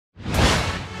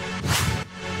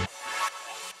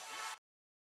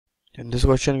In this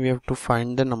question we have to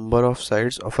find the number of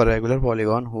sides of a regular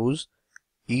polygon whose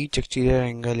each exterior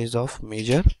angle is of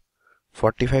measure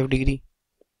 45 degree.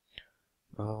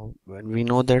 When we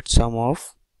know that sum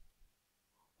of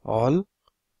all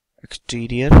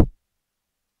exterior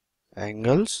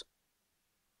angles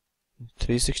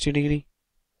 360 degree.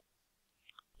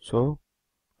 So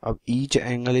अब each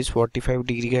angle is 45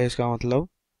 degree का इसका मतलब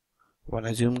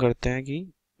one assume करते हैं कि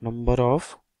number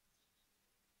of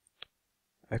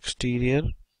exterior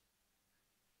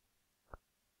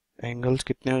angles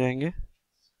कितने हो जाएंगे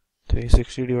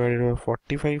 360 divided by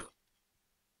 45.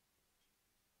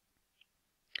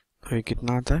 तो ये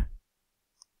कितना आता है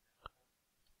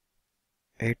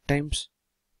 8 times.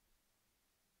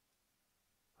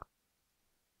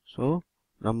 So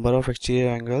number of exterior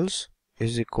angles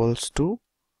is equals to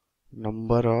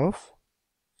number of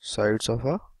sides of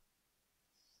a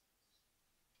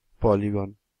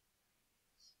polygon.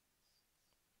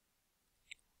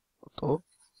 तो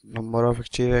number of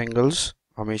exterior angles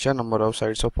हमेशा number of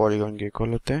sides of polygon के इक्वल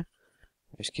होते हैं.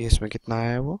 इस केस में कितना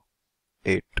आया है वो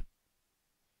 8.